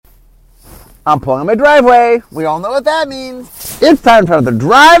I'm pulling my driveway. We all know what that means. It's time for the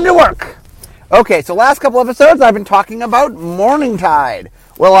drive to work. Okay, so last couple episodes I've been talking about Morningtide.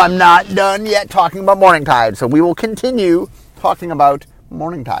 Well, I'm not done yet talking about Morningtide, so we will continue talking about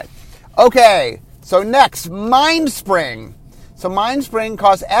Morningtide. Okay, so next, Mindspring. So Mindspring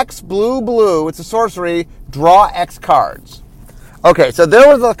costs X blue. It's a sorcery. Draw X cards. Okay, so there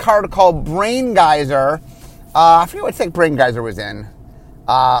was a card called Brain Geyser. I forget what sec Brain Geyser was in.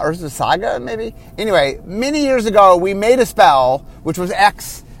 Or is it Saga, maybe? Anyway, many years ago, we made a spell, which was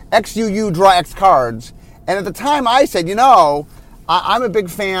XUU, draw X cards. And at the time, I said, I'm a big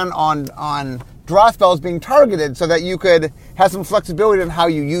fan on draw spells being targeted so that you could have some flexibility on how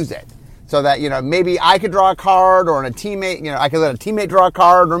you use it. So that, maybe I could draw a card, or a teammate, I could let a teammate draw a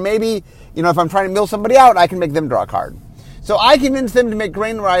card, or maybe, if I'm trying to mill somebody out, I can make them draw a card. So I convinced them to make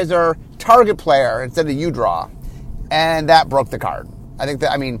Brainriser target player instead of you draw. And that broke the card. I think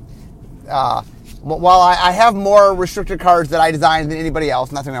that, while I have more restricted cards that I designed than anybody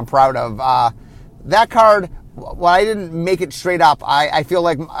else, nothing I'm proud of, that card, while I didn't make it straight up, I feel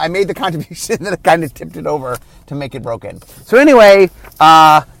like I made the contribution that it kind of tipped it over to make it broken. So anyway,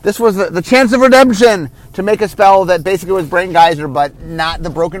 this was the chance of redemption to make a spell that basically was Brain Geyser, but not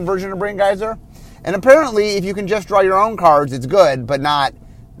the broken version of Brain Geyser. And apparently, if you can just draw your own cards, it's good, but not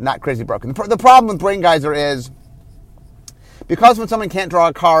crazy broken. The problem with Brain Geyser is, because when someone can't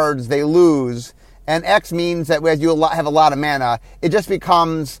draw cards, they lose, and X means that as you have a lot of mana, it just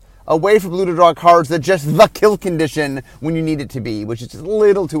becomes a way for blue to draw cards that just the kill condition when you need it to be, which is just a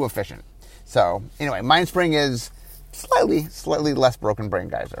little too efficient. So, anyway, Mindspring is slightly less broken Brain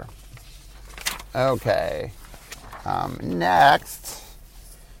Geyser. Okay. Next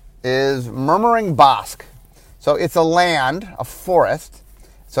is Murmuring Bosk. So it's a land, a forest,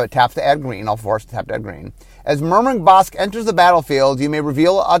 so it taps to add green. All forests tap to add green. As Murmuring Bosk enters the battlefield, you may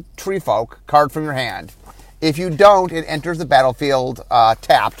reveal a Tree Folk card from your hand. If you don't, it enters the battlefield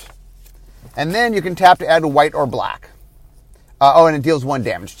tapped. And then you can tap to add white or black. And it deals 1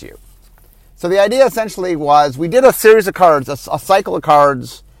 damage to you. So the idea essentially was, we did a series of cards, a cycle of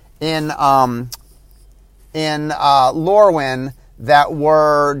cards in Lorwyn that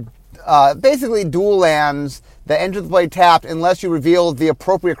were basically dual lands that enter the play tapped unless you revealed the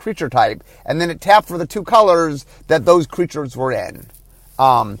appropriate creature type, and then it tapped for the 2 colors that those creatures were in.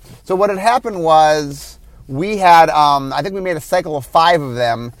 So what had happened was, we had, I think we made a cycle of 5 of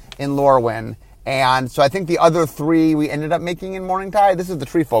them in Lorwyn, and so I think the other 3 we ended up making in Morningtide. This is the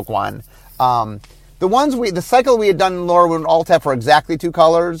Tree Folk one. The cycle we had done in Lorwyn all tap for exactly 2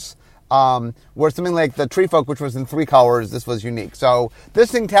 colors. Where something like the Tree Folk, which was in 3 colors, this was unique. So this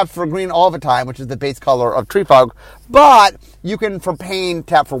thing taps for green all the time, which is the base color of Tree Folk, but you can, for pain,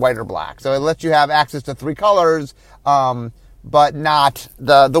 tap for white or black. So it lets you have access to 3 colors, but not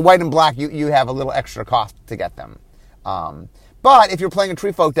the white and black. You have a little extra cost to get them. But if you're playing a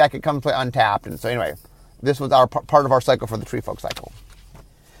Tree Folk deck, it comes play untapped. And so anyway, this was our part of our cycle for the Tree Folk cycle.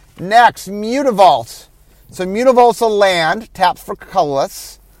 Next, Mutavault. So Mutavault's a land, taps for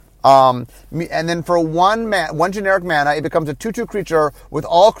colorless. And then for one generic mana, it becomes a 2/2 creature with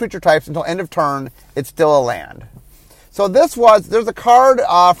all creature types until end of turn. It's still a land. So there's a card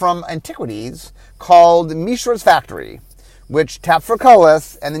from Antiquities called Mishra's Factory, which taps for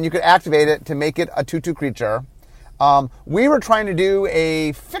colorless, and then you could activate it to make it a 2/2 creature. We were trying to do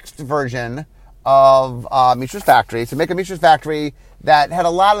a fixed version of Mishra's Factory, to make a Mishra's Factory that had a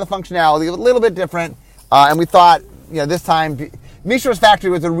lot of the functionality, a little bit different, and we thought, this time, Mishra's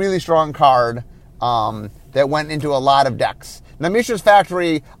Factory was a really strong card that went into a lot of decks. Now, Mishra's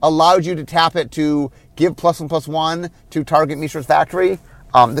Factory allowed you to tap it to give +1/+1 to target Mishra's Factory.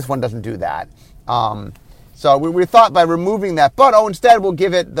 This one doesn't do that. So we thought by removing that, but instead we'll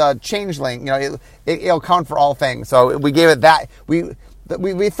give it the Changeling. It'll count for all things. So we gave it that. We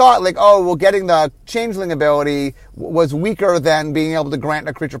thought getting the Changeling ability was weaker than being able to grant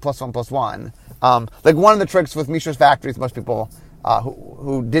a creature +1/+1. One of the tricks with Mishra's Factories, most people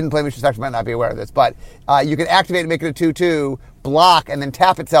who didn't play Mishra's Factory might not be aware of this, but you can activate and make it a 2/2, block, and then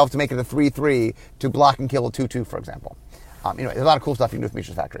tap itself to make it a 3/3 to block and kill a 2/2, for example. There's a lot of cool stuff you can do with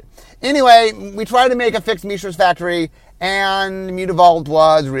Mishra's Factory. Anyway, we tried to make a fixed Mishra's Factory, and Mutavault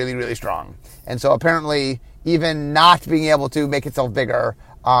was really, really strong. And so apparently, even not being able to make itself bigger,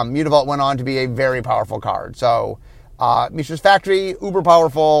 Mutavault went on to be a very powerful card. So Mishra's Factory, uber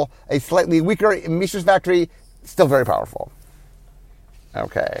powerful. A slightly weaker Mishra's Factory, still very powerful.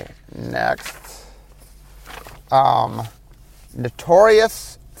 Okay, next.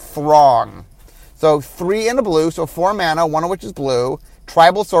 Notorious Throng. So 3 and a blue, so 4 mana, 1 of which is blue.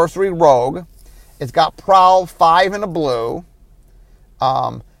 Tribal Sorcery Rogue. It's got Prowl, 5 and a blue.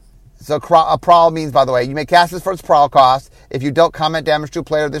 So a prowl means, by the way, you may cast this for its prowl cost if you dealt combat damage to a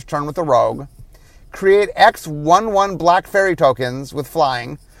player this turn with a rogue. Create X 1/1 black fairy tokens with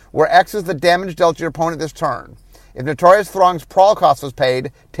flying, where X is the damage dealt to your opponent this turn. If Notorious Throng's prowl cost was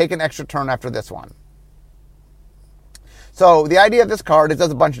paid, take an extra turn after this one. So the idea of this card, it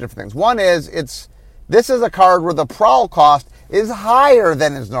does a bunch of different things. One is, this is a card where the prowl cost is higher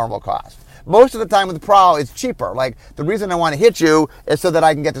than its normal cost. Most of the time with prowl, it's cheaper. Like, the reason I want to hit you is so that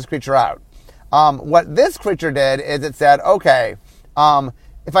I can get this creature out. What this creature did is it said, okay,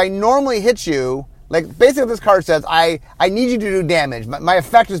 if I normally hit you, like, basically this card says, I need you to do damage. My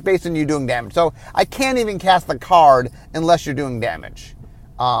effect is based on you doing damage. So I can't even cast the card unless you're doing damage.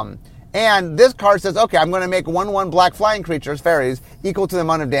 And this card says, okay, I'm going to make 1/1 black flying creatures, fairies, equal to the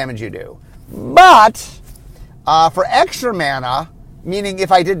amount of damage you do. But for extra mana, meaning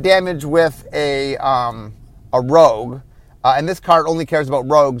if I did damage with a rogue, and this card only cares about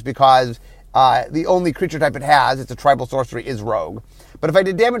rogues because the only creature type it has, it's a tribal sorcery, is rogue. But if I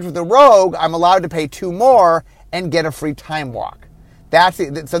did damage with a rogue, I'm allowed to pay 2 more and get a free time walk.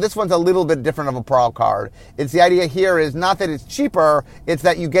 So this one's a little bit different of a prowl card. It's the idea here is not that it's cheaper, it's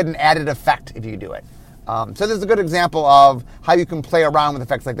that you get an added effect if you do it. So this is a good example of how you can play around with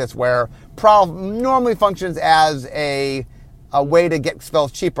effects like this, where prowl normally functions as a way to get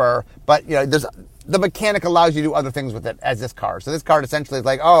spells cheaper, but the mechanic allows you to do other things with it, as this card. So this card essentially is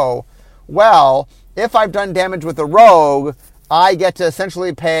like, oh, well, if I've done damage with a rogue, I get to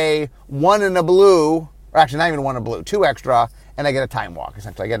essentially pay 1 and a blue, or actually not even 1 and a blue, 2 extra, and I get a time walk.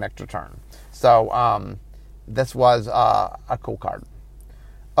 Essentially, I get an extra turn. So this was a cool card.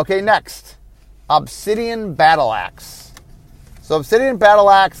 Okay, next, Obsidian Battle Axe. So Obsidian Battle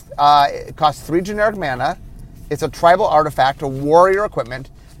Axe it costs 3 generic mana. It's a tribal artifact, a warrior equipment.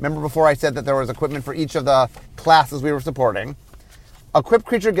 Remember before I said that there was equipment for each of the classes we were supporting. Equipped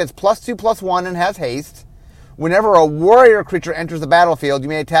creature gets +2/+1 and has haste. Whenever a warrior creature enters the battlefield, you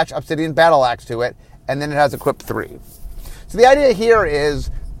may attach Obsidian Battle Axe to it, and then it has equipped 3. So the idea here is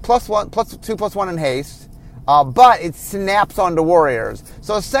 +2/+1 in haste, but it snaps onto warriors.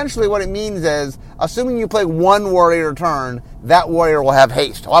 So essentially what it means is, assuming you play 1 warrior turn, that warrior will have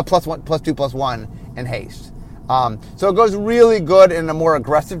haste. I'll have +2/+1 in haste. So it goes really good in a more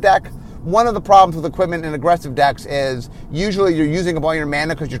aggressive deck. One of the problems with equipment in aggressive decks is usually you're using up all your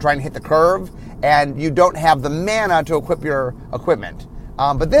mana because you're trying to hit the curve, and you don't have the mana to equip your equipment.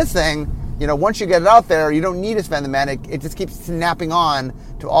 But this thing, once you get it out there, you don't need to spend the mana. It just keeps snapping on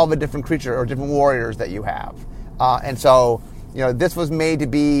to all the different creatures or different warriors that you have. And so, this was made to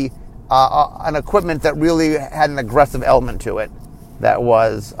be an equipment that really had an aggressive element to it that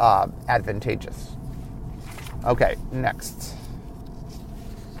was advantageous. Okay, next.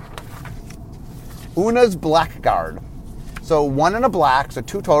 Una's Blackguard. So 1 and a black, so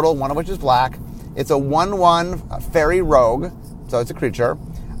 2 total, 1 of which is black. It's a 1/1 fairy rogue, so it's a creature.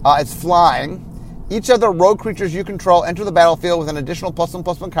 It's flying. Each of the rogue creatures you control enter the battlefield with an additional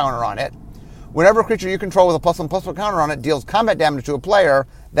 +1/+1 counter on it. Whenever a creature you control with a +1/+1 counter on it deals combat damage to a player,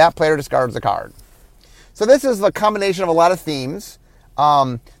 that player discards a card. So this is the combination of a lot of themes.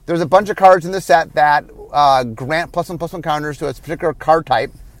 There's a bunch of cards in the set that grant +1/+1 counters to a particular card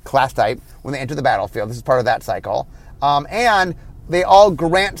type, class type, when they enter the battlefield. This is part of that cycle. And they all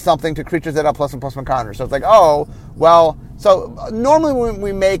grant something to creatures that have +1/+1 counters. So it's like, oh, well, so normally when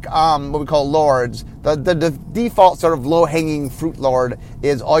we make what we call lords, the default sort of low-hanging fruit lord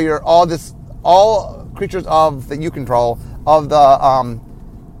is all creatures that you control of the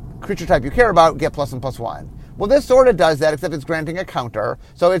creature type you care about get +1/+1. Well, this sort of does that, except it's granting a counter.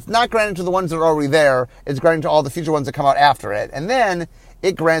 So it's not granting to the ones that are already there. It's granting to all the future ones that come out after it. And then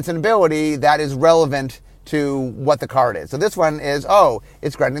it grants an ability that is relevant to what the card is. So this one is,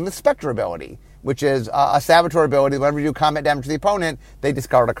 it's granting the Spectre ability, which is a Saboteur ability. Whenever you do combat damage to the opponent, they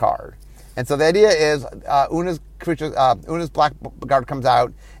discard a card. And so the idea is Una's Blackguard comes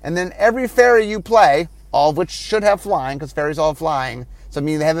out, and then every fairy you play, all of which should have flying, because fairies all have flying, so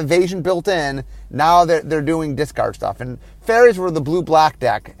meaning they have evasion built in, now they're doing discard stuff. And fairies were the blue-black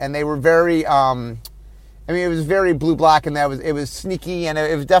deck, and they were very, it was very blue-black, and it was sneaky, and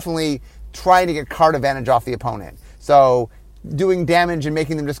it was definitely trying to get card advantage off the opponent. So doing damage and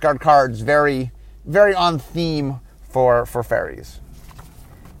making them discard cards, very, very on theme for fairies.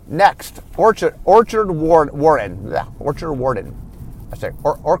 Next, Orchard Warden. Orchard Warden.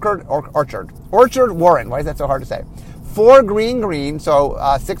 Why is that so hard to say? 4 green,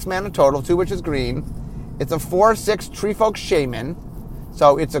 so 6 mana total, 2 which is green. It's a 4/6 Treefolk Shaman,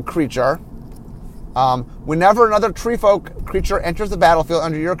 so it's a creature. Whenever another Treefolk creature enters the battlefield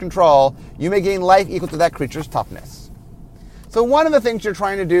under your control, you may gain life equal to that creature's toughness. So one of the things you're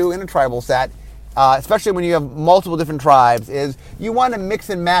trying to do in a tribal set, especially when you have multiple different tribes, is you want to mix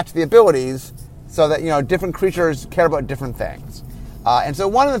and match the abilities so that, different creatures care about different things. And so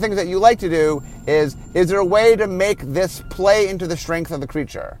one of the things that you like to do is there a way to make this play into the strength of the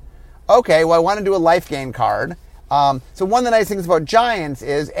creature? Okay, well, I want to do a life gain card. So one of the nice things about giants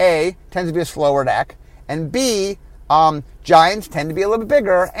is A, tends to be a slower deck, and B, giants tend to be a little bit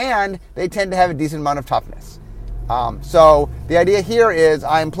bigger, and they tend to have a decent amount of toughness. So the idea here is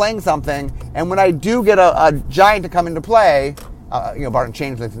I'm playing something, and when I do get a giant to come into play, barring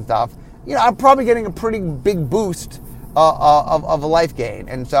changelings and stuff, I'm probably getting a pretty big boost of a life gain.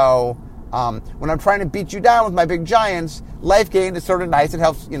 And so when I'm trying to beat you down with my big giants, life gain is sort of nice. It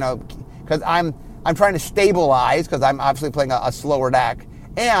helps, because I'm trying to stabilize, because I'm obviously playing a slower deck,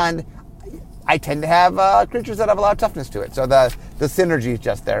 and I tend to have creatures that have a lot of toughness to it. So the synergy is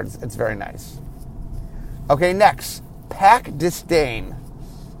just there. It's very nice. Okay, next, Pack Disdain.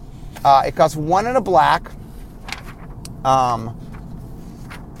 It costs 1 and a black.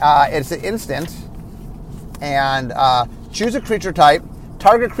 It's an instant. And choose a creature type.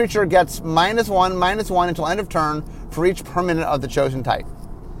 Target creature gets -1/-1 until end of turn for each permanent of the chosen type.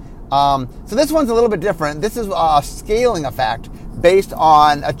 So this one's a little bit different. This is a scaling effect based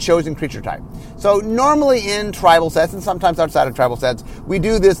on a chosen creature type. So normally in tribal sets, and sometimes outside of tribal sets, we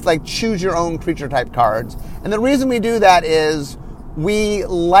do this like choose your own creature type cards. And the reason we do that is we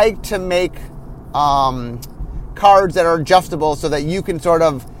like to make cards that are adjustable so that you can sort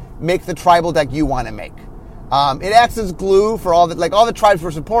of make the tribal deck you want to make. It acts as glue for all the tribes we're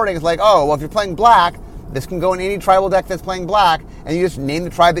supporting. It's like, oh, well, if you're playing black, this can go in any tribal deck that's playing black, and you just name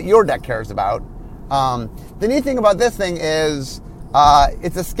the tribe that your deck cares about. The neat thing about this thing is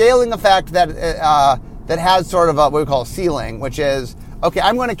it's a scaling effect that has sort of what we call a ceiling, which is, okay,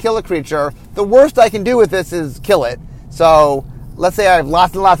 I'm going to kill a creature. The worst I can do with this is kill it. So let's say I have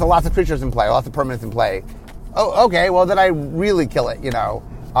lots and lots of creatures in play, lots of permanents in play. Oh, okay, well, then I really kill it,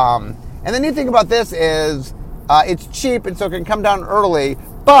 And the neat thing about this is it's cheap, and so it can come down early.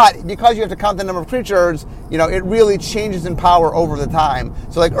 But because you have to count the number of creatures, it really changes in power over the time.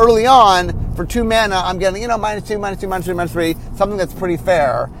 So like early on, for 2 mana, I'm getting, -2, -2, -3, -3, something that's pretty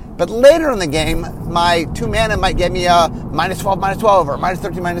fair. But later in the game, my 2 mana might get me a -12, -12, or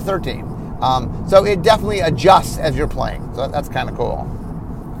 -13, -13. So it definitely adjusts as you're playing. So that's kind of cool.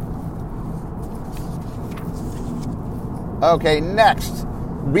 Okay, next.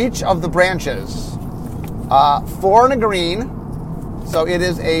 Reach of the Branches. 4 and a green. So it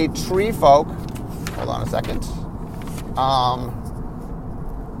is a tree folk. Hold on a second. I'm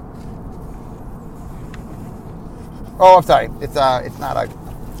sorry. It's not a.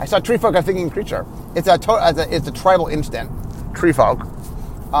 I saw tree folk. I was thinking creature. It's a tribal instant. Tree folk.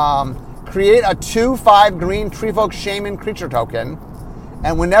 Create a 2/5 green tree folk shaman creature token,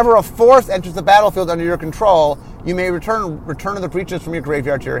 and whenever a force enters the battlefield under your control, you may return of the breaches from your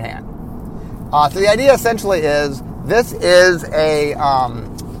graveyard to your hand. So the idea essentially is this is a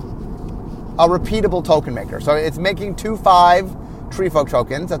repeatable token maker. So it's making 2/5 tree folk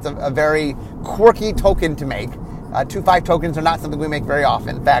tokens. That's a very quirky token to make. 2/5 tokens are not something we make very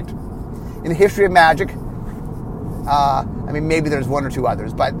often. In fact, in the history of Magic, maybe there's 1 or 2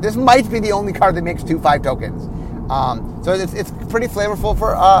 others, but this might be the only card that makes 2/5 tokens. So it's pretty flavorful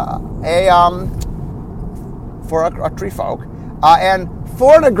for a tree folk. And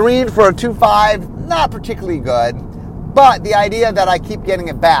 4 and a green for a 2/5, not particularly good. But the idea that I keep getting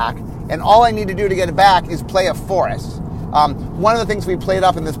it back, and all I need to do to get it back is play a forest. One of the things we played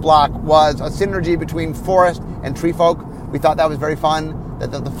up in this block was a synergy between forest and tree folk. We thought that was very fun.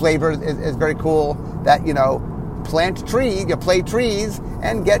 That the flavor is very cool. That, plant a tree, you play trees,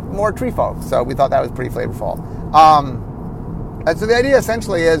 and get more tree folk. So we thought that was pretty flavorful. And so the idea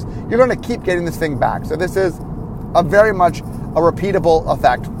essentially is you're going to keep getting this thing back. So this is very much a repeatable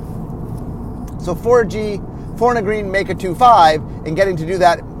effect. So 4 and a green, make a 2/5, and getting to do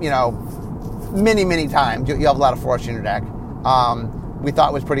that, many, many times. You have a lot of forest in your deck. We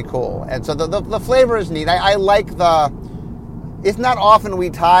thought was pretty cool. And so the flavor is neat. I like it's not often we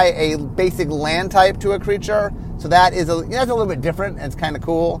tie a basic land type to a creature. So that's a little bit different, and it's kind of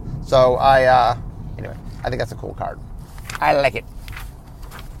cool. So anyway, I think that's a cool card. I like it.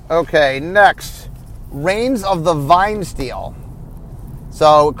 Okay, next. Reigns of the Vinesteel.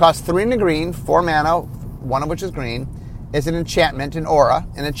 So it costs 3 and a green, 4 mana, 1 of which is green. It's an enchantment, an aura,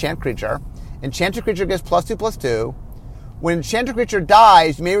 an enchant creature. Enchanted creature gets +2/+2. When enchanted creature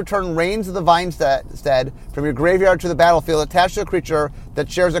dies, you may return Reigns of the Vinestead from your graveyard to the battlefield attached to a creature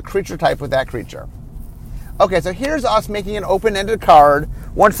that shares a creature type with that creature. Okay, so here's us making an open-ended card.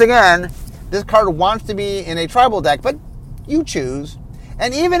 Once again, this card wants to be in a tribal deck, but You choose.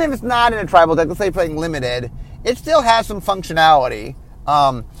 And even if it's not in a tribal deck, let's say you're playing limited, it still has some functionality.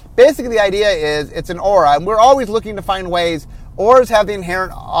 Basically, the idea is it's an aura, and we're always looking to find ways. Auras have the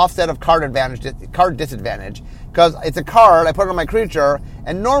inherent offset of card disadvantage, because it's a card, I put it on my creature,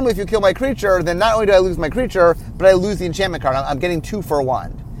 and normally if you kill my creature, then not only do I lose my creature, but I lose the enchantment card. I'm getting 2 for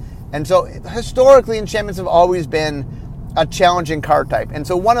 1. And so historically, enchantments have always been a challenging card type. And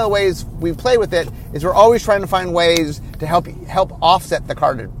so one of the ways we play with it is we're always trying to find ways to help offset the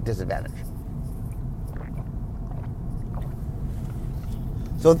card disadvantage.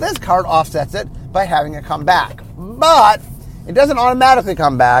 So this card offsets it by having it come back. But it doesn't automatically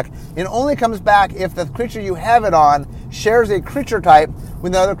come back. It only comes back if the creature you have it on shares a creature type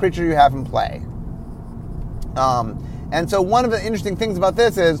with the other creature you have in play. And so one of the interesting things about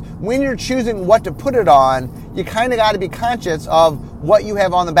this is when you're choosing what to put it on, you kind of got to be conscious of what you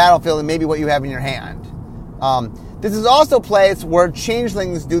have on the battlefield and maybe what you have in your hand. This is also a place where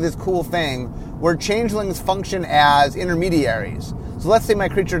changelings do this cool thing where changelings function as intermediaries. So let's say my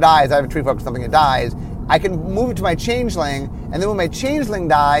creature dies, I have a tree focus, something that dies, I can move it to my changeling, and then when my changeling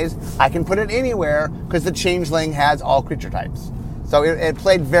dies, I can put it anywhere because the changeling has all creature types. So it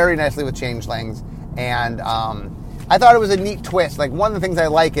played very nicely with changelings, and I thought it was a neat twist. Like, one of the things I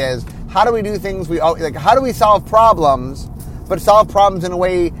like is, how do we do things, how do we solve problems, but solve problems in a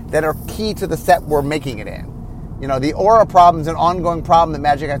way that are key to the set we're making it in? You know, the aura problem is an ongoing problem that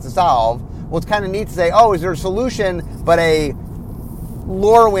Magic has to solve. Well, it's kind of neat to say, oh, is there a solution, but a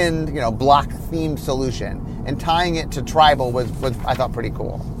Lorwyn, block-themed solution, and tying it to tribal was I thought pretty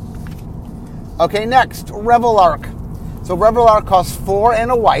cool. Okay, next, Reveillark. So Reveillark costs 4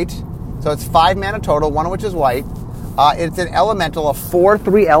 and a white, so it's 5 mana total, one of which is white. It's an elemental, a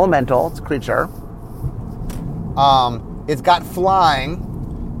 4/3 elemental. It's a creature. It's got flying.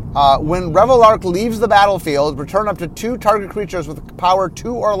 When Reveillark leaves the battlefield, return up to 2 target creatures with power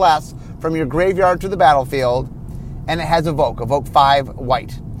 2 or less from your graveyard to the battlefield. And it has Evoke 5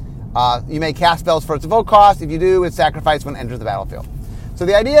 white. You may cast spells for its Evoke cost. If you do, it's sacrificed when it enters the battlefield. So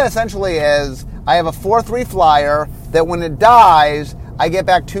the idea essentially is I have a 4/3 flyer that when it dies, I get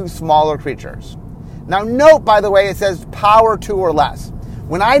back 2 smaller creatures. Now note, by the way, it says power 2 or less.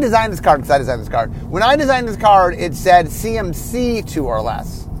 When I designed this card, it said CMC 2 or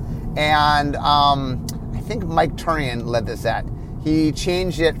less. And I think Mike Turian led this set. He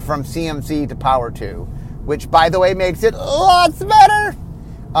changed it from CMC to power 2. Which, by the way, makes it lots better.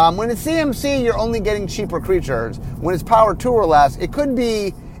 When it's CMC, you're only getting cheaper creatures. When it's power 2 or less, it could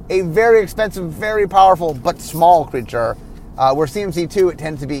be a very expensive, very powerful, but small creature. Where CMC 2, it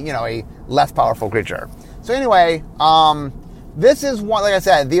tends to be, a less powerful creature. So anyway, this is one, like I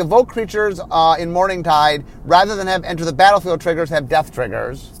said, the Evoke creatures in Morningtide, rather than have enter the battlefield triggers, have death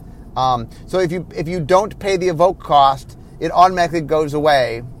triggers. So if you don't pay the Evoke cost, it automatically goes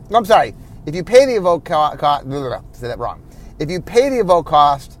away. I'm sorry. If you pay the Evoke cost, say that wrong. If you pay the Evoke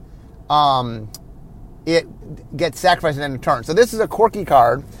cost, it gets sacrificed at the end of turn. So this is a quirky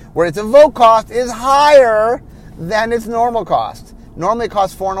card where its Evoke cost is higher than its normal cost. Normally it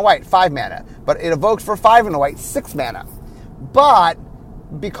costs 4 and a white, 5 mana, but it evokes for 5 and a white, 6 mana. But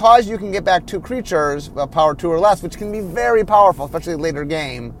because you can get back 2 creatures of power 2 or less, which can be very powerful, especially later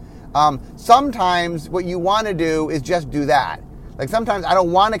game, sometimes what you want to do is just do that. Like sometimes I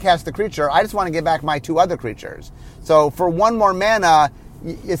don't want to cast the creature, I just want to get back my 2 other creatures. So for 1 more mana,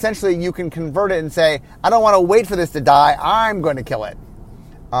 essentially you can convert it and say, I don't want to wait for this to die, I'm going to kill it.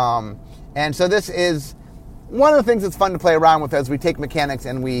 And so this is one of the things that's fun to play around with as we take mechanics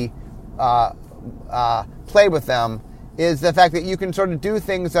and we play with them, is the fact that you can sort of do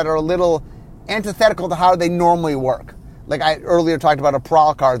things that are a little antithetical to how they normally work. Like I earlier talked about a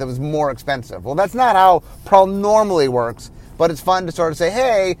Prahl card that was more expensive. Well, that's not how Prahl normally works, but it's fun to sort of say,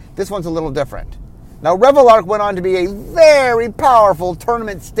 hey, this one's a little different. Now, Reveillark went on to be a very powerful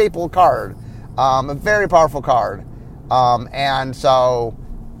tournament staple card, a very powerful card. And so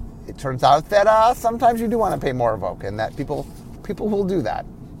it turns out that sometimes you do want to pay more Evoke, and that people will do that.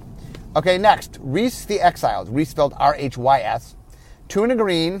 Okay, next, Rhys the Exiled. Rhys spelled R-H-Y-S. 2 and a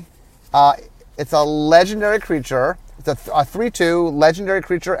green. It's a legendary creature. It's a 3/2 legendary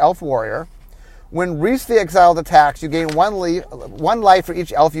creature, elf warrior. When Rhys the Exiled attacks, you gain 1 life for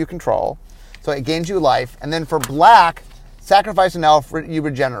each elf you control. So it gains you life. And then for black, sacrifice an elf, you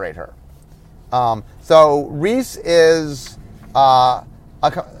regenerate her. So Rhys is... so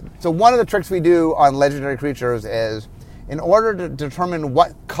one of the tricks we do on legendary creatures is, in order to determine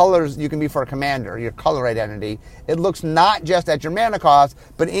what colors you can be for a commander, your color identity, it looks not just at your mana cost,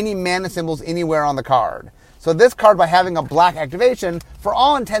 but any mana symbols anywhere on the card. So this card, by having a black activation, for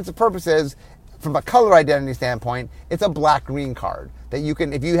all intents and purposes, from a color identity standpoint, it's a black-green card. That you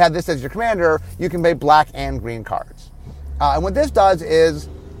can, if you have this as your commander, you can play black and green cards. And what this does is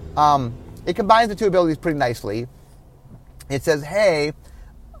it combines the two abilities pretty nicely. It says, hey,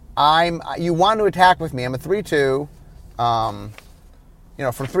 you want to attack with me. I'm a 3/2,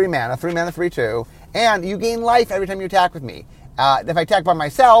 for 3 mana, 3/2, and you gain life every time you attack with me. If I attack by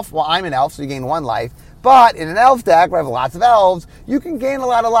myself, well, I'm an elf, so you gain 1 life. But in an elf deck where I have lots of elves, you can gain a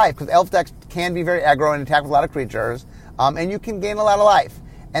lot of life, because elf decks can be very aggro and attack with a lot of creatures, and you can gain a lot of life.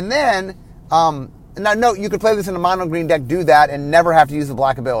 And then, now note, you could play this in a mono green deck, do that, and never have to use the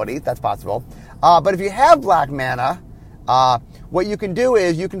black ability. That's possible. But if you have black mana, what you can do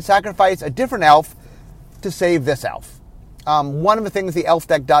is you can sacrifice a different elf to save this elf. One of the things the elf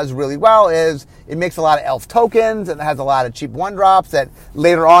deck does really well is it makes a lot of elf tokens, and it has a lot of cheap 1-drops that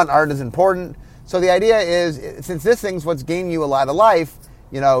later on aren't as important. So the idea is, since this thing's what's gaining you a lot of life,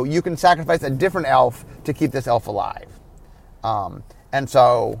 you can sacrifice a different elf to keep this elf alive. And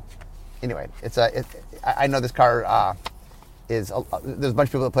so, anyway, I know this card there's a bunch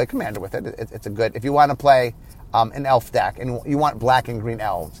of people that play Commander with it. It's a good, if you want to play an elf deck and you want black and green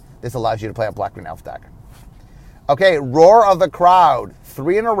elves, this allows you to play a black-green elf deck. Okay, Roar of the Crowd.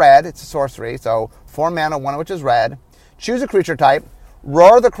 3 and a red. It's a sorcery, so 4 mana, 1 of which is red. Choose a creature type.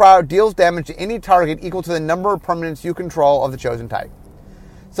 Roar of the Crowd deals damage to any target equal to the number of permanents you control of the chosen type.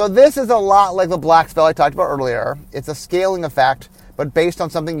 So this is a lot like the black spell I talked about earlier. It's a scaling effect, but based on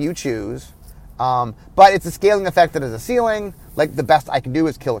something you choose. But it's a scaling effect that is a ceiling. Like, the best I can do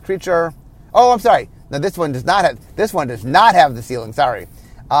is kill a creature. Oh, I'm sorry. No, this one does not have the ceiling. Sorry.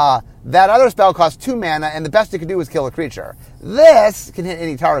 That other spell costs 2 mana, and the best it can do is kill a creature. This can hit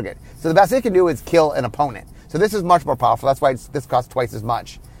any target. So the best it can do is kill an opponent. So this is much more powerful. That's why this costs twice as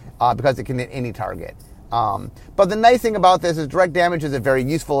much, because it can hit any target. But the nice thing about this is direct damage is a very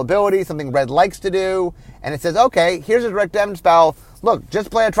useful ability, something red likes to do. And it says, okay, here's a direct damage spell. Look, just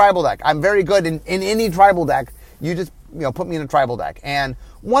play a tribal deck. I'm very good in any tribal deck. You just put me in a tribal deck. And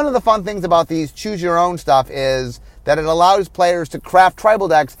one of the fun things about these choose your own stuff is that it allows players to craft tribal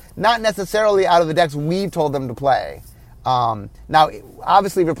decks, not necessarily out of the decks we've told them to play. Now,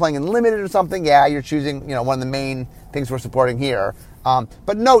 obviously, if you're playing in limited or something, yeah, you're choosing, one of the main things we're supporting here.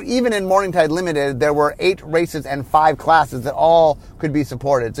 But note, even in Morningtide Limited, there were 8 races and 5 classes that all could be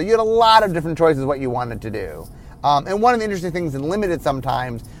supported. So you had a lot of different choices what you wanted to do. And one of the interesting things in Limited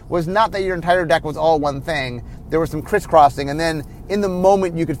sometimes was not that your entire deck was all one thing. There was some crisscrossing, and then in the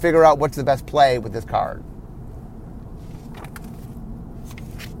moment you could figure out what's the best play with this card.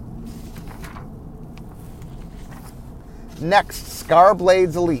 Next,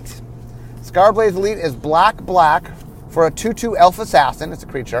 Scarblade's Elite. Scarblade's Elite is black for a 2/2 elf assassin. It's a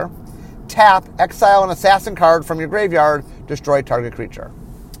creature. Tap, exile an assassin card from your graveyard, destroy target creature.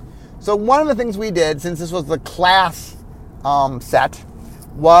 So one of the things we did, since this was the class set,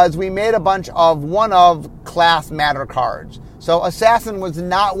 was we made a bunch of one-of class matter cards. So assassin was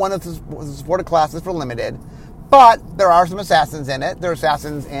not one of the supported classes for Limited, but there are some assassins in it. There are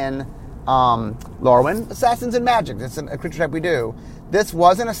assassins in Lorwyn, assassins in Magic. That's a creature type we do. This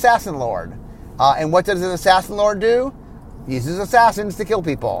was an assassin lord. And what does an assassin lord do? Uses assassins to kill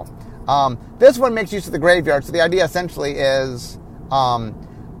people. This one makes use of the graveyard. So the idea essentially is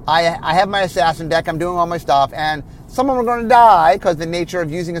I have my assassin deck. I'm doing all my stuff. And some of them are going to die because the nature of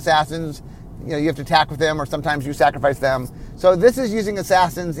using assassins, you have to attack with them, or sometimes you sacrifice them. So this is using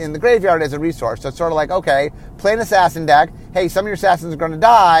assassins in the graveyard as a resource. So it's sort of like, okay, play an assassin deck. Hey, some of your assassins are going to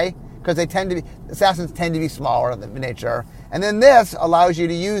die because assassins tend to be smaller in nature. And then this allows you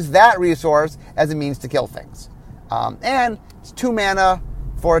to use that resource as a means to kill things. And it's 2 mana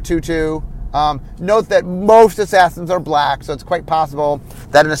for a 2/2. Note that most assassins are black, so it's quite possible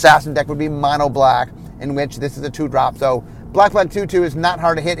that an assassin deck would be mono black, in which this is a 2-drop. So black 2/2 is not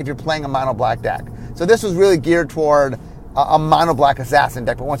hard to hit if you're playing a mono black deck. So this was really geared toward a mono black assassin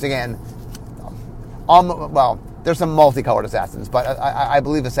deck. But once again, there's some multicolored assassins, but I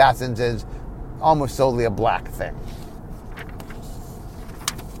believe assassins is almost solely a black thing.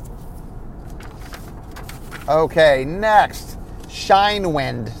 Okay, next,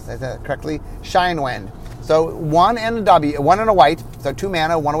 Shinewind. Did I say that correctly? Shinewind. So 1 and a W, 1 and a white, so 2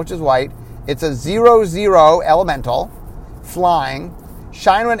 mana, 1 of which is white. It's a 0/0 elemental, flying.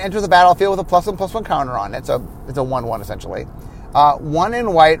 Shinewind enters the battlefield with a +1/+1 counter on it, so it's a 1/1 essentially. 1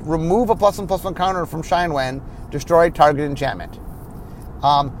 in white, remove a +1/+1 counter from Shinewind, destroy target enchantment.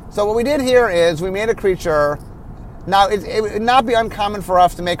 So what we did here is we made a creature. Now, it would not be uncommon for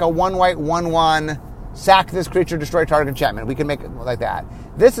us to make a 1 white, 1/1, sack this creature, destroy target enchantment. We can make it like that.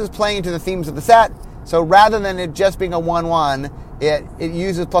 This is playing into the themes of the set, so rather than it just being a 1/1, it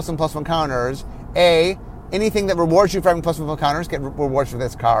uses +1/+1 counters, anything that rewards you for having +1 counters get rewards for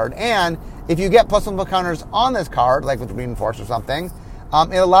this card. And if you get +1 counters on this card, like with Reinforce or something,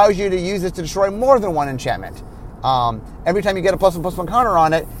 it allows you to use this to destroy more than one enchantment. Every time you get a +1/+1 counter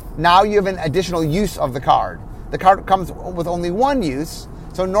on it, now you have an additional use of the card. The card comes with only one use,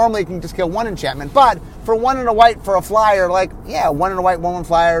 so normally it can just kill one enchantment. But for 1 and a white for a flyer, 1 and a white, 1/1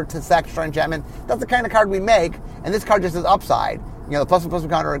 flyer to sack destroy enchantment, that's the kind of card we make, and this card just has upside. The +1/+1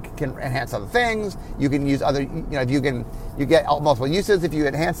 counter can enhance other things. You can use other, you get multiple uses if you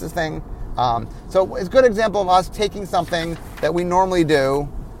enhance this thing. So it's a good example of us taking something that we normally do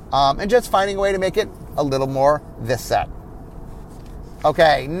and just finding a way to make it a little more this set.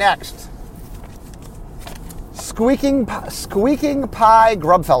 Okay, next. Squeaking Pie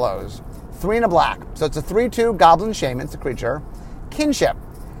Grubfellows. 3 and a black. So it's a 3/2 Goblin Shaman. It's a creature. Kinship.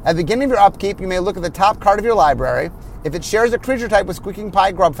 At the beginning of your upkeep, you may look at the top card of your library. If it shares a creature type with Squeaking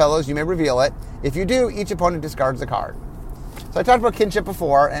Pie Grubfellows, you may reveal it. If you do, each opponent discards the card. So I talked about Kinship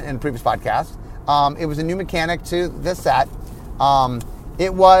before in a previous podcast. It was a new mechanic to this set.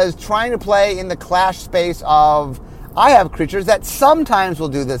 It was trying to play in the clash space of, I have creatures that sometimes will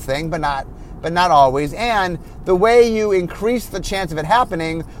do this thing, but not always. And the way you increase the chance of it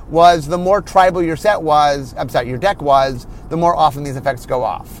happening was the more tribal your deck was, the more often these effects go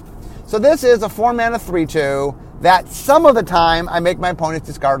off. So this is a 4-mana 3/2 that some of the time I make my opponents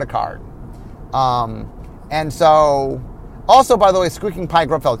discard a card. And so, also, by the way, Squeaking Pie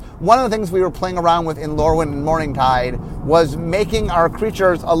Grubfellows. One of the things we were playing around with in Lorwyn and Morningtide was making our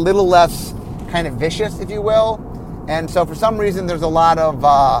creatures a little less kind of vicious, if you will. And so for some reason, there's a lot of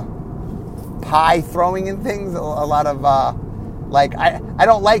pie throwing and things, a lot of I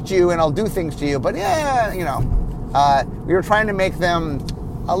don't like you and I'll do things to you, but we were trying to make them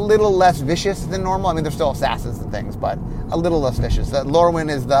a little less vicious than normal. I mean, they're still assassins and things, but a little less vicious. Lorwyn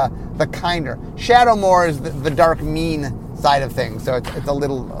is the kinder. Shadowmoor is the dark, mean side of things, so it's a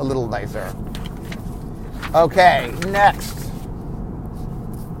little nicer. Okay, next.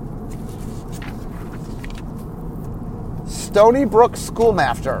 Stony Brook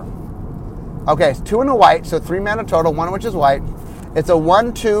Schoolmaster. Okay, it's 2 and a white, so 3 mana total, 1 of which is white. It's a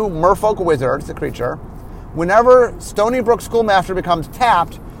 1/2 Merfolk Wizard. It's a creature. Whenever Stony Brook Schoolmaster becomes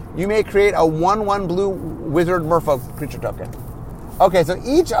tapped, you may create a 1/1 blue Wizard Merfolk creature token. Okay, so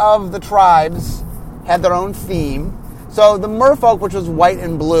each of the tribes had their own theme. So the Merfolk, which was white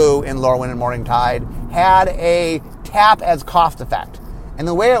and blue in Lorwyn and Morningtide, had a tap as cost effect. And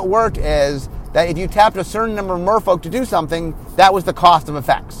the way it worked is that if you tapped a certain number of Merfolk to do something, that was the cost of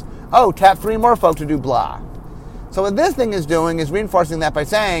effects. Oh, tap 3 Merfolk to do blah. So what this thing is doing is reinforcing that by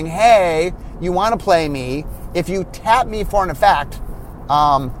saying, hey, you want to play me. If you tap me for an effect,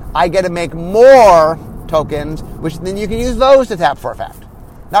 I get to make more tokens, which then you can use those to tap for effect.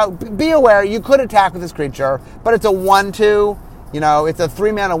 Now, be aware, you could attack with this creature, but it's a 1/2. It's a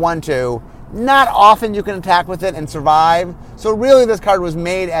 3 mana 1/2. Not often you can attack with it and survive. So really this card was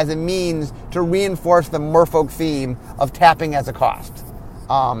made as a means to reinforce the Merfolk theme of tapping as a cost.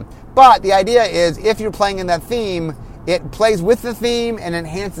 But the idea is if you're playing in that theme, it plays with the theme and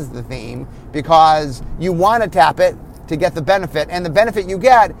enhances the theme because you want to tap it to get the benefit. And the benefit you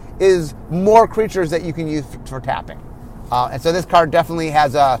get is more creatures that you can use for tapping. And so this card definitely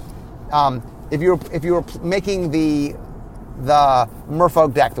has a... if you were making the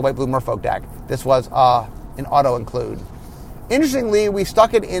Merfolk deck, the white-blue Merfolk deck, this was an auto-include. Interestingly, we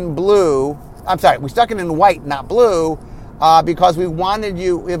stuck it in blue. We stuck it in white, not blue, because we wanted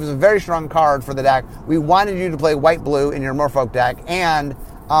you, it was a very strong card for the deck, we wanted you to play white-blue in your Merfolk deck, and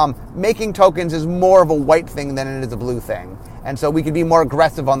making tokens is more of a white thing than it is a blue thing. And so we could be more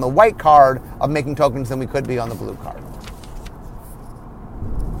aggressive on the white card of making tokens than we could be on the blue card.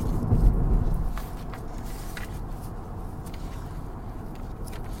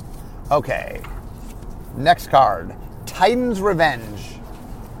 Okay, next card, Titan's Revenge.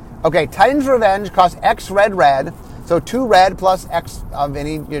 Okay, Titan's Revenge costs X red, so 2 red plus X of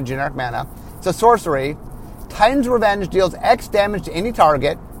any generic mana. It's a sorcery. Titan's Revenge deals X damage to any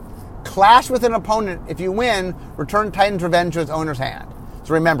target. Clash with an opponent. If you win, return Titan's Revenge to its owner's hand.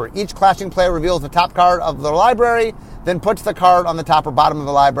 So remember, each clashing player reveals the top card of their library, then puts the card on the top or bottom of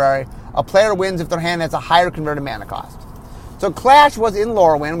the library. A player wins if their hand has a higher converted mana cost. So Clash was in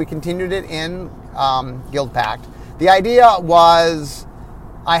Lorwyn. We continued it in Guild Pact. The idea was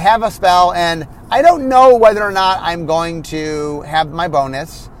I have a spell, and I don't know whether or not I'm going to have my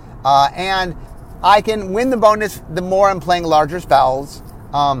bonus. And I can win the bonus the more I'm playing larger spells.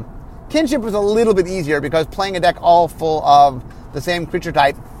 Kinship was a little bit easier because playing a deck all full of the same creature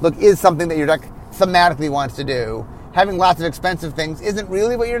type is something that your deck thematically wants to do. having lots of expensive things isn't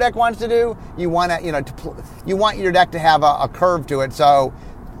really what your deck wants to do. You want to, you want your deck to have a curve to it. So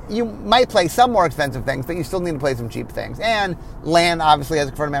you might play some more expensive things, but you still need to play some cheap things. And land obviously has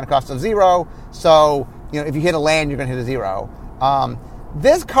a converted mana cost of 0. So, if you hit a land, you're going to hit a 0.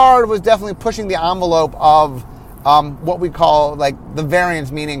 This card was definitely pushing the envelope of what we call like the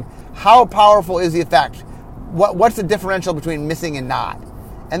variance, meaning how powerful is the effect? What's the differential between missing and not?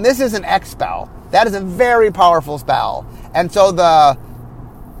 And this is an X spell. That is a very powerful spell. And so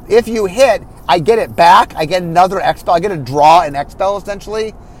if you hit, I get it back. I get another X spell. I get to draw an X spell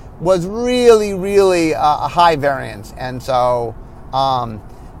essentially. Was really, really a high variance. And so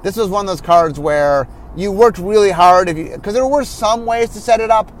this was one of those cards where you worked really hard because there were some ways to set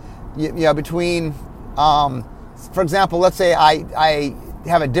it up. Between, for example, let's say I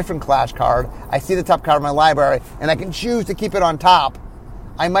have a different Clash card. I see the top card of my library, and I can choose to keep it on top.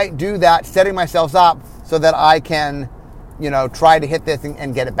 I might do that, setting myself up so that I can, try to hit this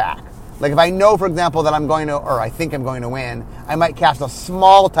and get it back. Like if I know, for example, that I'm going to, or I think I'm going to win, I might cast a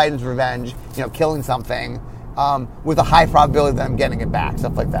small Titan's Revenge, killing something, with a high probability that I'm getting it back,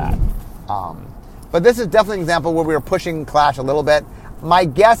 stuff like that. But this is definitely an example where we were pushing Clash a little bit. My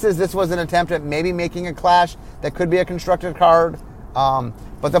guess is this was an attempt at maybe making a Clash that could be a constructed card.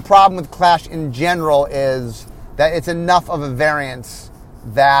 But the problem with Clash in general is that it's enough of a variance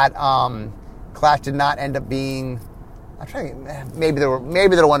that Clash did not end up being. I'm trying. Maybe there were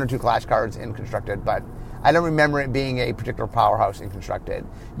 1 or 2 Clash cards in constructed, but I don't remember it being a particular powerhouse in constructed.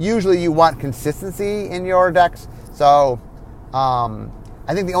 Usually, you want consistency in your decks, so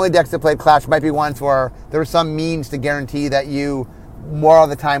I think the only decks that played Clash might be ones where there was some means to guarantee that you more of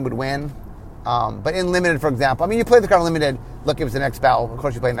the time would win. But in limited, for example, you play the card limited. Look, it was an X spell. Of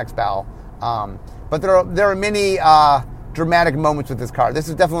course, you play an X spell. But there are many dramatic moments with this card. This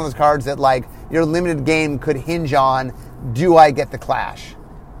is definitely one of those cards that, like, your limited game could hinge on, do I get the Clash?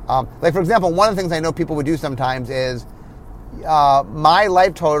 Like, for example, one of the things I know people would do sometimes is my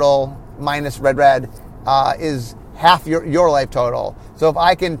life total minus red is half your life total. So if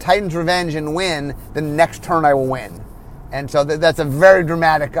I can Titan's Revenge and win, the next turn I will win. And so that's a very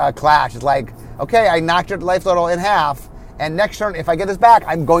dramatic Clash. It's like, okay, I knocked your life total in half, and next turn, if I get this back,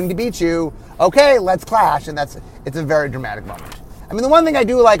 I'm going to beat you. Okay, let's Clash. And it's a very dramatic moment. The one thing I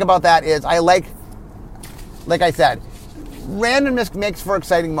do like about that is I like I said, randomness makes for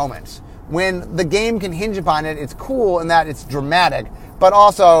exciting moments. When the game can hinge upon it, it's cool in that it's dramatic, but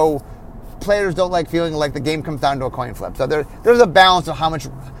also players don't like feeling like the game comes down to a coin flip. So there's a balance of how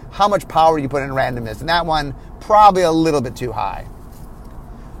much power you put in randomness, and that one probably a little bit too high.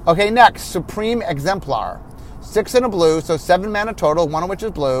 Okay, next, Supreme Exemplar. 6 and a blue, so 7 mana total, 1 of which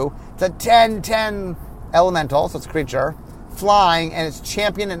is blue. It's a 10/10 elemental, so it's a creature, flying, and it's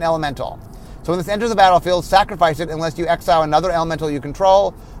champion and elemental. So when this enters the battlefield, sacrifice it unless you exile another elemental you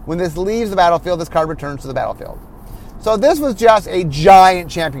control. When this leaves the battlefield, this card returns to the battlefield. So this was just a giant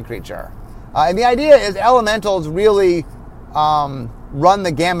champion creature. And the idea is elementals really run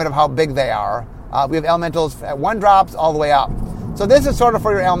the gamut of how big they are. We have elementals at 1 drops all the way up. So this is sort of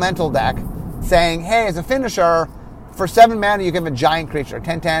for your elemental deck, saying, hey, as a finisher, for 7 mana, you can have a giant creature.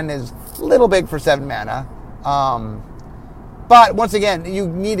 10/10 is a little big for 7 mana. But once again, you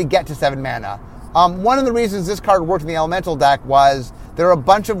need to get to 7 mana. One of the reasons this card worked in the elemental deck was there are a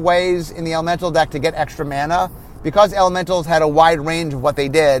bunch of ways in the elemental deck to get extra mana. Because elementals had a wide range of what they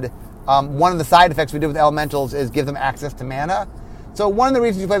did, one of the side effects we did with elementals is give them access to mana. So one of the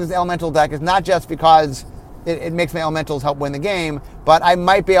reasons you play this elemental deck is not just because it makes my elementals help win the game, but I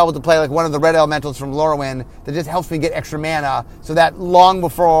might be able to play like one of the red elementals from Lorwyn that just helps me get extra mana, so that long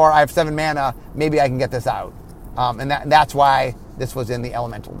before I have 7 mana, maybe I can get this out. And that's why this was in the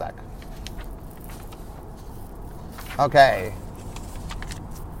elemental deck. Okay.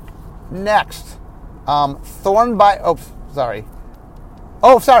 Next. Thornbite...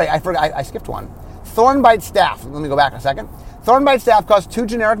 I forgot. I skipped one. Thornbite Staff. Let me go back a second. Thornbite Staff costs 2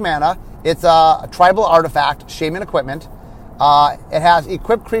 generic mana. It's a tribal artifact, Shaman equipment. It has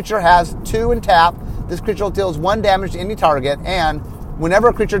equipped creature has 2 and tap. This creature deals 1 damage to any target, and whenever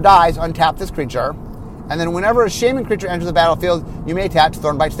a creature dies, untap this creature. And then whenever a Shaman creature enters the battlefield, you may attach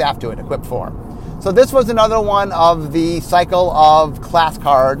Thornbite Staff to it, equipped 4. So this was another one of the cycle of class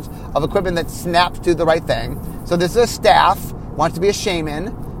cards of equipment that snaps to the right thing. So this is a staff, wants to be a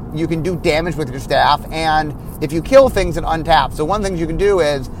shaman. You can do damage with your staff, and if you kill things, it untaps. So one of the things you can do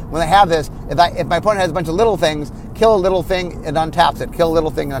is, when I have this, if my opponent has a bunch of little things, kill a little thing, it untaps it. Kill a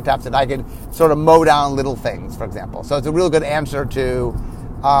little thing, and untaps it. I can sort of mow down little things, for example. So it's a real good answer to,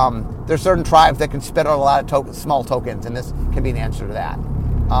 there's certain tribes that can spit out a lot of small tokens, and this can be an answer to that.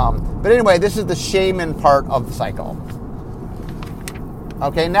 But anyway, this is the shaman part of the cycle.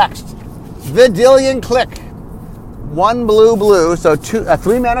 Okay, next. Vidillion Click. 1 blue, so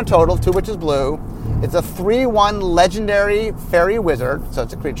 3 mana total, 2 which is blue. It's a 3/1 legendary fairy wizard, so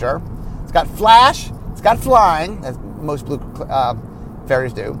it's a creature. It's got flash, it's got flying, as most blue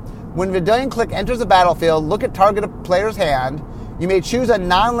fairies do. When Vidillion Click enters the battlefield, look at target player's hand. You may choose a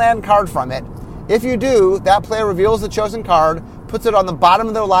non-land card from it. If you do, that player reveals the chosen card, puts it on the bottom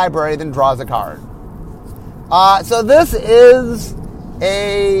of their library, then draws a card. So this is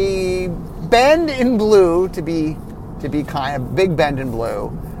a bend in blue, to be kind of big bend in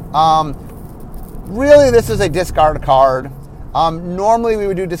blue. Really, this is a discard card. Normally, we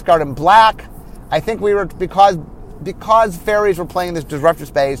would do discard in black. I think we were, because fairies were playing this disruptor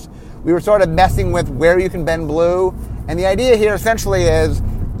space, we were sort of messing with where you can bend blue. And the idea here essentially is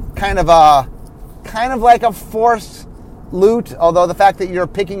kind of like a forced loot, although the fact that you're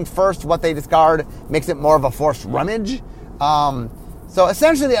picking first what they discard makes it more of a forced rummage. So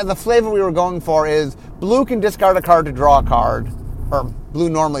essentially the flavor we were going for is blue can discard a card to draw a card, or blue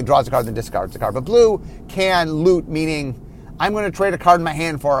normally draws a card then discards a card, but blue can loot, meaning I'm going to trade a card in my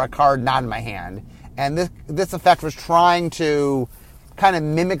hand for a card not in my hand. And this effect was trying to kind of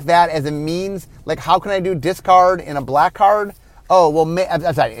mimic that as a means. Like, how can I do discard in a black card? Oh, well,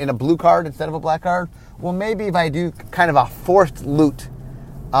 I'm sorry, in a blue card instead of a black card? Well, maybe if I do kind of a forced loot.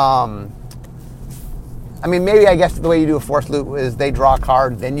 Maybe I guess the way you do a forced loot is they draw a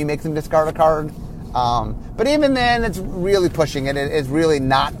card, then you make them discard a card. But even then, it's really pushing it. It's really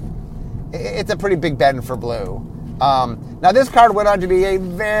not. It's a pretty big bend for blue. Now, this card went on to be a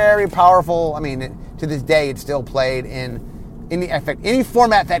very powerful. To this day, it's still played in any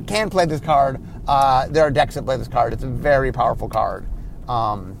format that can play this card. There are decks that play this card. It's a very powerful card.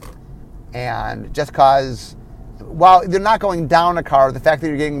 And just because, while they're not going down a card, the fact that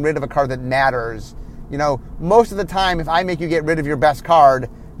you're getting rid of a card that matters. Most of the time, if I make you get rid of your best card,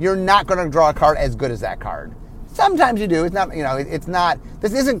 you're not going to draw a card as good as that card. Sometimes you do. It's not, it's not,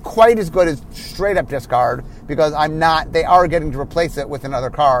 this isn't quite as good as straight up discard because they are getting to replace it with another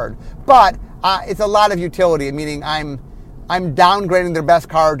card. But it's a lot of utility, meaning I'm downgrading their best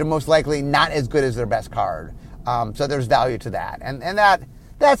card to most likely not as good as their best card. So there's value to that. And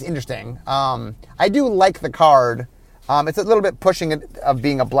that's interesting. I do like the card. It's a little bit pushing it of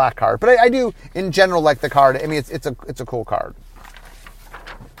being a black card, but I do in general like the card. It's a cool card.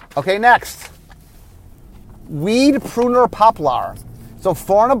 Okay, next, Weed Pruner Poplar. So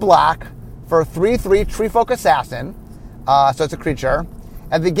 4 and a black for a 3/3 Treefolk Assassin. So it's a creature.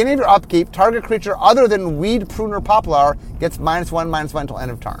 At the beginning of your upkeep, target creature other than Weed Pruner Poplar gets -1/-1 until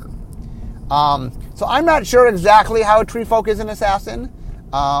end of turn. So I'm not sure exactly how a Treefolk is an assassin.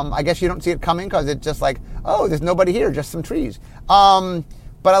 I guess you don't see it coming because it's just like, oh, there's nobody here, just some trees. But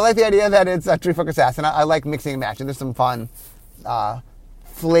I like the idea that it's a Treefolk Assassin. I like mixing and matching. There's some fun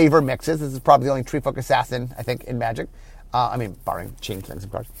flavor mixes. This is probably the only Treefolk Assassin, I think, in Magic. Barring changelings,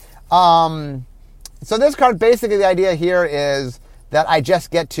 of course. So this card, basically the idea here is that I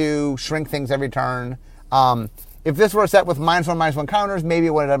just get to shrink things every turn. If this were a set with -1/-1 counters, maybe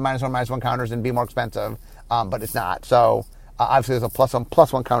it would have -1/-1 counters and be more expensive, but it's not. So obviously there's a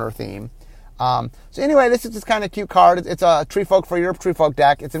 +1/+1 counter theme. So anyway, this is this kind of cute card. It's a Treefolk for your Treefolk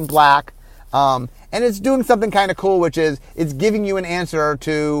deck. It's in black. And it's doing something kind of cool, which is it's giving you an answer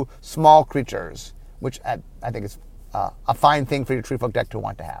to small creatures, which I think is a fine thing for your Treefolk deck to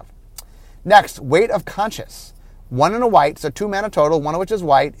want to have. Next, Weight of Conscience. 1 and a white, so 2 mana total, 1 of which is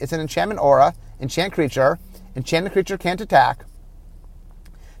white. It's an enchantment aura, enchant creature. Enchanted creature can't attack.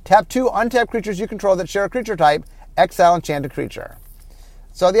 Tap 2 untapped creatures you control that share a creature type. Exile enchanted creature.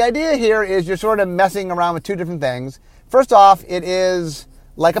 So the idea here is you're sort of messing around with two different things. First off, it is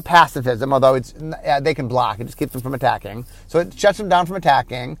like a pacifism, although they can block. It just keeps them from attacking. So it shuts them down from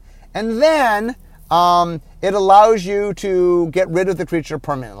attacking. And then it allows you to get rid of the creature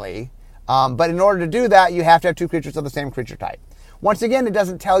permanently. But in order to do that, you have to have 2 creatures of the same creature type. Once again, it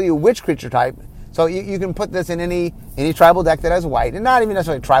doesn't tell you which creature type. So you can put this in any tribal deck that has white. And not even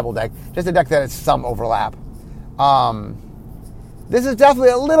necessarily a tribal deck, just a deck that has some overlap. This is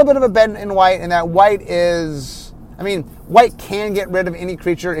definitely a little bit of a bend in white, and that white is... white can get rid of any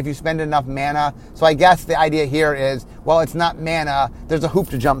creature if you spend enough mana. So I guess the idea here is, well, it's not mana. There's a hoop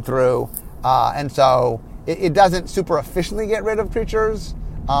to jump through. And so it doesn't super efficiently get rid of creatures.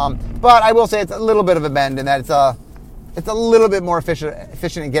 But I will say it's a little bit of a bend in that it's a little bit more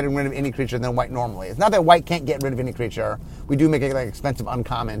efficient in getting rid of any creature than white normally. It's not that white can't get rid of any creature. We do make it like expensive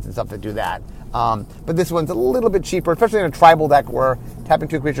uncommons and stuff that do that. But this one's a little bit cheaper, especially in a tribal deck where tapping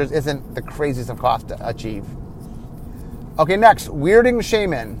 2 creatures isn't the craziest of cost to achieve. Okay, next, Weirding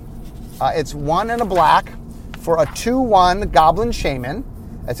Shaman. It's 1 and a black for a 2/1 Goblin Shaman.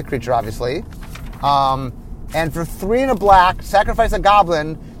 That's a creature, obviously. And for 3 and a black, sacrifice a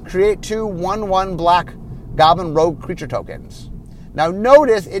goblin, create 2 1/1 black Goblin Rogue creature tokens. Now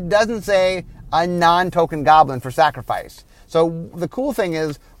notice it doesn't say a non-token goblin for sacrifice. So the cool thing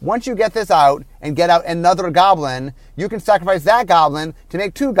is, once you get this out and get out another goblin, you can sacrifice that goblin to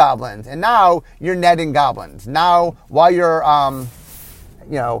make 2 goblins. And now you're netting goblins. Now, while you're, early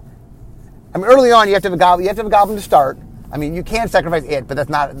on you have to have a goblin to start. I mean, you can sacrifice it, but that's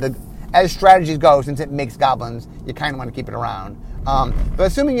not as strategies go, since it makes goblins, you kind of want to keep it around. But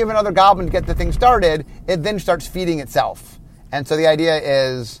assuming you have another goblin to get the thing started, it then starts feeding itself. And so the idea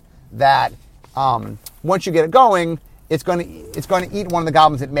is that once you get it going, it's going to eat one of the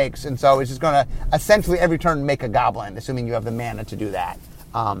goblins it makes, and so it's just going to essentially every turn make a goblin, assuming you have the mana to do that.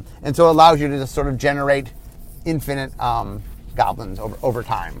 And so it allows you to just sort of generate infinite goblins over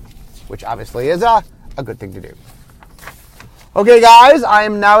time, which obviously is a good thing to do. Okay, guys, I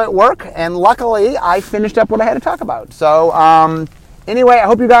am now at work, and luckily I finished up what I had to talk about. So anyway, I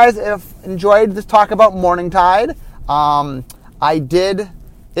hope you guys have enjoyed this talk about Morningtide. I did.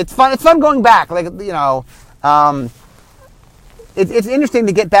 It's fun. It's fun going back. It's interesting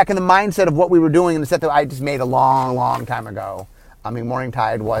to get back in the mindset of what we were doing in the set that I just made a long, long time ago. I mean,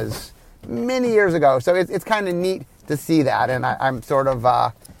 Morningtide was many years ago, so it's kind of neat to see that, and I'm sort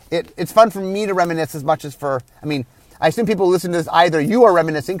of. It's fun for me to reminisce as much as for. I mean, I assume people listen to this, either you are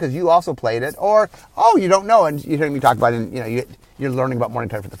reminiscing because you also played it, or you don't know and you're hearing me talk about it, and you're learning about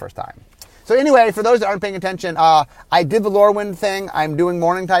Morningtide for the first time. So anyway, for those that aren't paying attention, I did the Lorwyn thing. I'm doing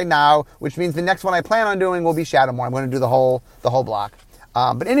Morningtide now, which means the next one I plan on doing will be Shadowmoor. I'm going to do the whole block.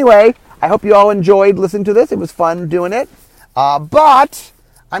 But anyway, I hope you all enjoyed listening to this. It was fun doing it. But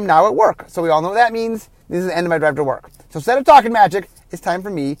I'm now at work, so we all know what that means. This is the end of my drive to work. So instead of talking magic, it's time for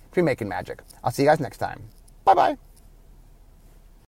me to be making magic. I'll see you guys next time. Bye-bye.